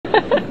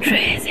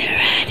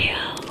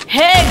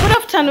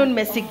afternoon,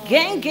 Messi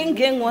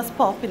gang, what's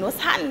popping? What's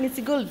happening? It's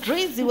your girl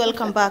Drizzy.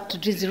 Welcome back to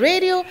Drizzy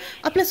Radio,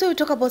 a place where we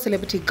talk about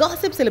celebrity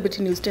gossip,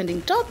 celebrity news,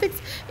 trending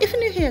topics. If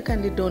you're new here,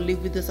 kindly don't leave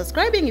with the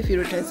subscribing. If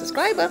you're a return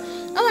subscriber,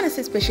 I want to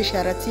say special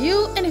shout out to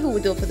you. Anywho,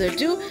 without further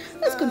ado,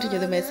 let's continue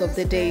the mess of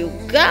the day, you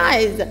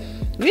guys.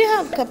 We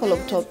have a couple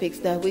of topics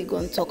that we're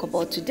going to talk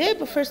about today,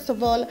 but first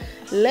of all,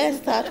 let's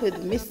start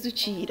with Miss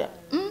ZUCHU.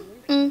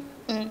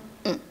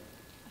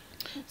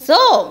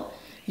 So,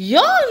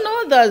 y'all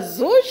know that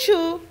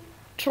ZUCHU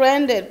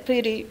trended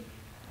pretty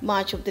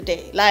much of the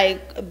day.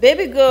 Like,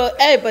 baby girl,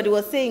 everybody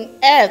was saying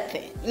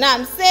everything. You know what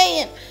I'm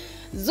saying?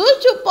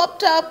 ZUCHU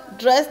popped up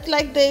dressed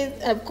like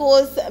this. Of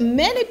course,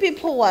 many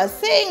people were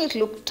saying it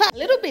looked a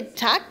little bit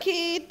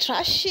tacky,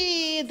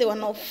 trashy. They were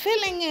not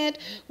feeling it.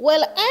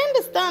 Well, I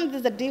understand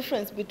there's a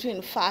difference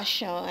between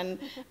fashion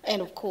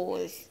and of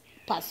course,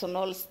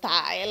 personal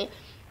style.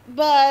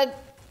 But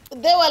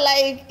they were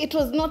like, it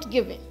was not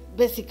giving.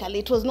 Basically,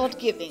 it was not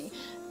giving.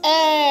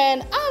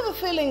 And I have a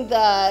feeling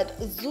that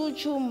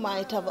ZUCHU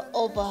might have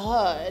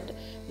overheard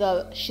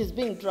that she's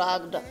being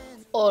dragged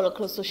all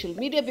across social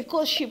media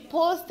because she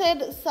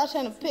posted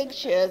certain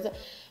pictures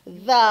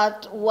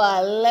that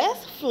were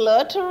less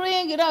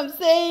flattering, you know what I'm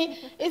saying?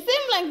 It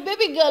seemed like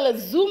baby girl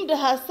zoomed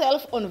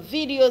herself on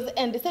videos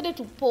and decided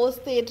to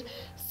post it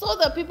so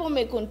that people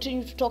may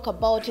continue to talk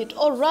about it,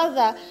 or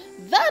rather,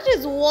 that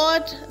is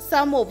what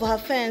some of her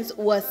fans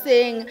were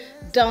saying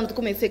down the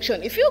comment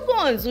section. If you go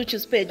on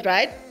ZUCHU's page,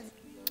 right,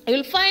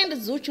 you'll find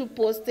ZUCHU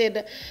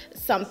posted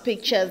some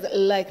pictures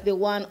like the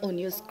one on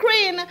your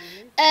screen.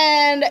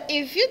 And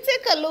if you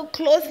take a look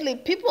closely,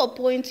 people are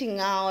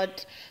pointing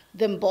out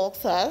them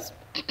boxers.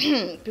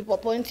 People are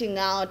pointing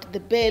out the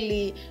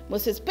belly,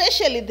 most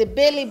especially the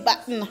belly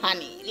button,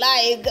 honey.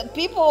 Like,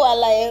 people are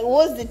like,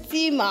 what's the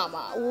tea,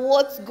 mama?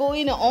 What's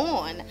going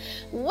on?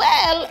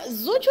 Well,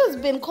 ZUCHU has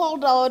been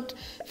called out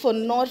for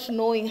not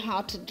knowing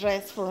how to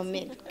dress for a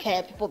minute.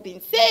 Okay, people have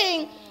been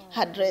saying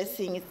her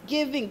dressing is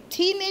giving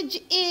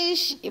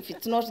teenage-ish. If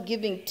it's not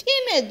giving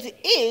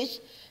teenage-ish,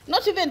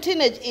 not even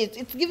teenage-ish,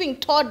 it's giving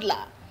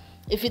toddler.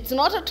 If it's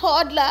not a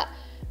toddler,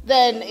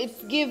 then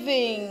it's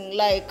giving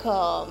like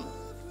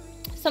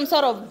some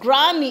sort of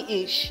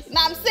granny-ish.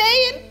 Now I'm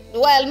saying,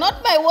 well,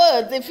 not my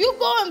words. If you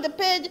go on the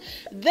page,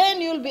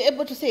 then you'll be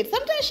able to say it.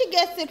 Sometimes she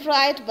gets it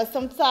right, but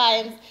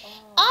sometimes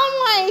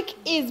I'm like,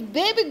 is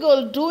baby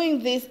girl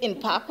doing this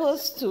in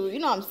purpose to, you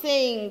know what I'm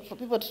saying, for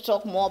people to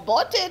talk more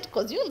about it?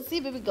 Because you'll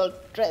see baby girl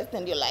dressed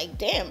and you're like,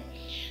 damn.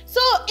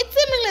 So it's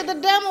seemingly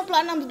the Diamond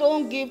Platnumz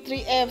don't give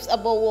 3 F's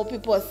about what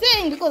people are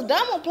saying, because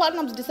Diamond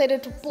Platnumz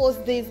decided to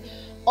post this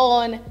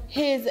on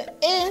his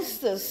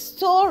Insta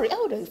story. I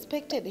would have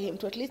expected him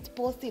to at least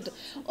post it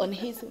on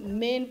his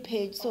main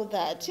page so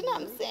that, you know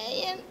what I'm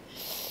saying,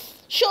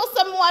 show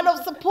some word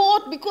of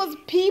support, because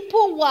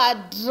people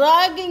were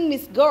dragging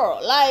Miss Girl.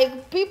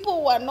 Like,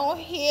 people were not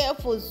here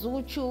for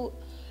ZUCHU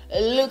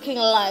looking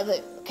like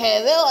this.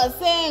 Okay, they were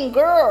saying,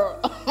 girl,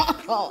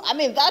 I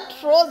mean, that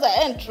trouser,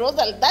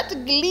 that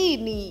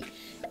gleany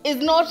is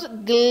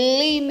not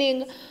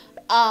gleaning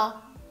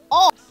all.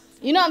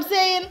 You know what I'm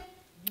saying?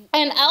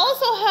 And I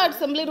also heard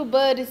some little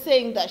birdie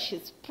saying that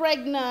she's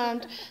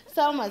pregnant.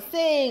 Some are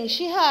saying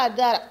she had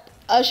that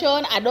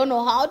fashon. I don't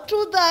know how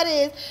true that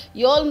is.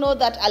 You all know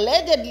that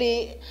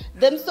allegedly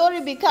them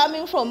story be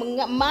coming from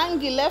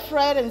Mangi left,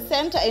 right, and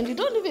center, and you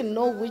don't even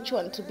know which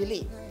one to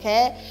believe.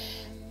 Okay?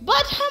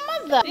 But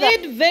her mother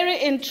did a very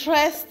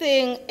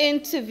interesting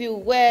interview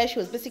where she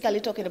was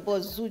basically talking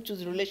about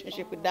ZUCHU's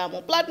relationship with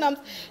Diamond Platnumz.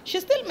 She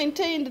still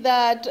maintained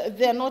that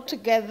they're not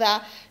together.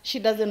 She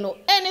doesn't know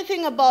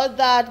anything about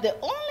that. The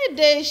only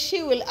day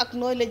she will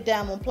acknowledge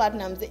Diamond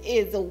Platnumz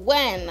is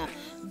when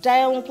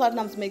Diamond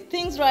Platnumz make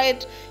things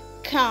right,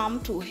 come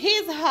to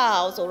his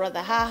house, or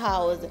rather her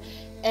house,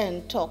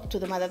 and talk to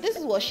the mother. This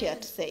is what she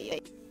had to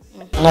say.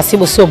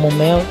 Nasibu sio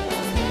mumeo.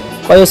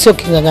 Kwa hiyo sio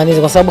kinganganizi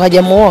kwa sababu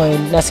hajamuoa.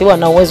 Nasibu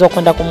ana uwezo wa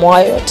kwenda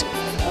kumwoa yote.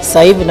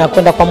 Sasa hivi na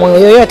kwenda kwa moyo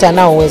yoyote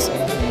anao uwezo.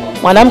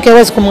 Mwanamke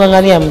hawezi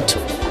kumngangania mtu.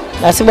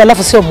 Nasibu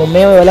alafu sio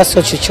mumeo wala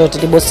sio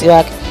chochote, ni bosi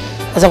wake.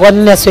 Sasa kwa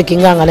nini asiwe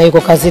kinganga na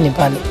yuko kazini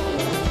pale?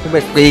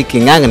 Kumbe hii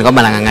kinganga ni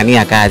kwamba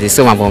anangangania kazi,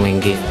 sio mambo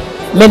mengine.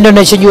 Mimi ndio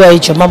ninachojua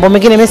hicho. Mambo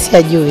mengine mimi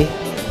siyajui.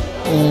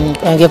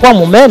 Angekuwa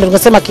mume ndio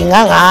tungesema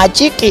kinganga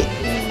aachiki.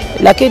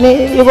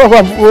 Lakini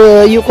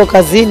yuko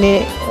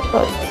kazini.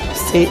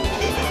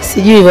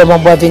 Sijui hivyo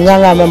mambo ya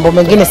vinganga, mambo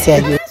mengine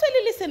siyajui.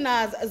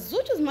 Listeners,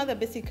 ZUCHU's mother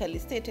basically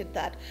stated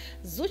that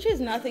ZUCHU is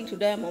nothing to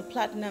Diamond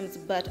Platnumz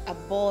but a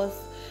boss,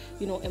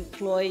 you know,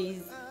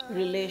 employees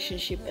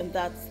relationship, and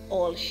that's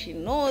all she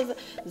knows.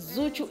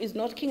 ZUCHU is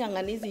not King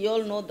Anganizi. You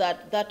all know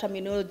that that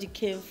terminology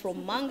came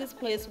from Mangi's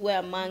place,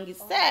 where Mangi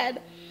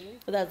said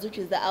that ZUCHU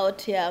is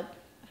out here,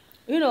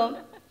 you know,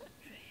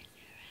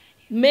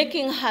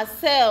 making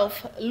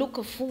herself look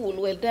a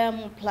fool, while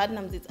Diamond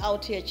Platnumz is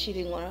out here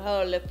cheating on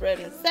her left, right,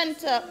 and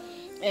center.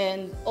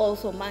 And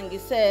also Mangi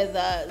says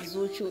that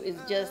ZUCHU is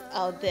just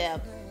out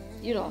there,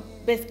 you know,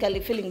 basically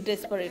feeling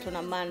desperate on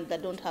a man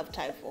that don't have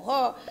time for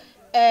her.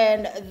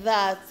 And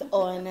that's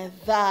on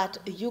that.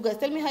 You guys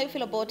tell me how you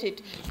feel about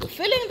it. You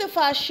feeling the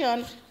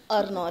fashion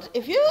or not?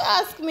 If you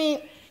ask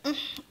me,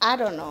 I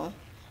don't know.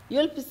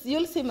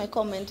 You'll see my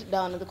comment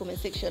down in the comment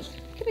section.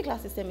 Keep it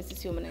classy. See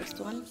you in the next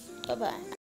one. Bye bye.